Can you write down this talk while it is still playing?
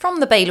From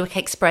the Bailiwick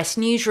Express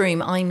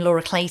newsroom, I'm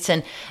Laura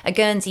Clayton. A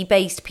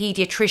Guernsey-based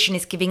paediatrician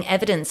is giving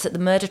evidence at the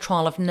murder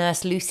trial of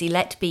nurse Lucy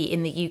Letby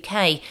in the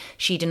UK.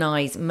 She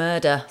denies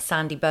murder.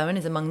 Sandy Bowen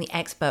is among the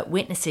expert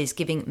witnesses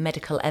giving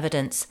medical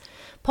evidence.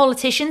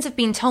 Politicians have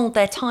been told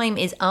their time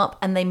is up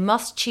and they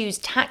must choose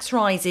tax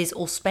rises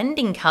or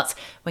spending cuts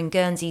when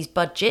Guernsey's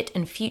budget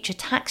and future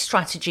tax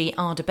strategy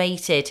are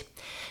debated.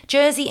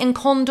 Jersey and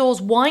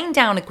Condor's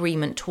wind-down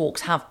agreement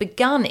talks have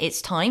begun.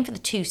 It's time for the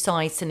two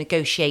sides to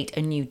negotiate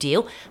a new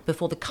deal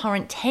before the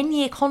current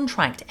 10-year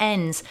contract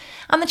ends.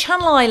 And the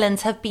Channel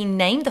Islands have been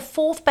named the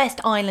fourth best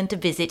island to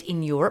visit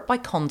in Europe by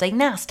Condé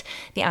Nast.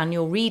 The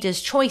annual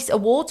Reader's Choice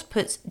Awards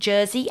puts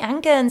Jersey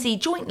and Guernsey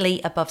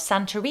jointly above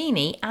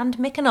Santorini and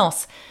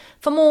Mykonos.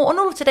 For more on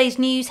all of today's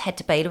news, head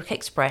to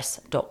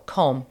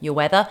bailiwickexpress.com. Your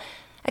weather: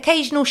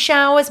 occasional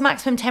showers,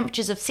 maximum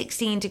temperatures of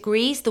 16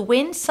 degrees. The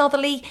wind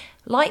southerly,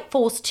 light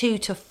force 2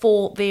 to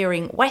 4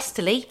 veering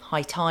westerly.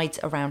 High tides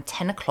around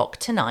 10 o'clock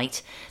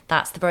tonight.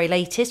 That's the very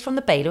latest from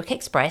the Bailiwick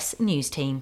Express news team.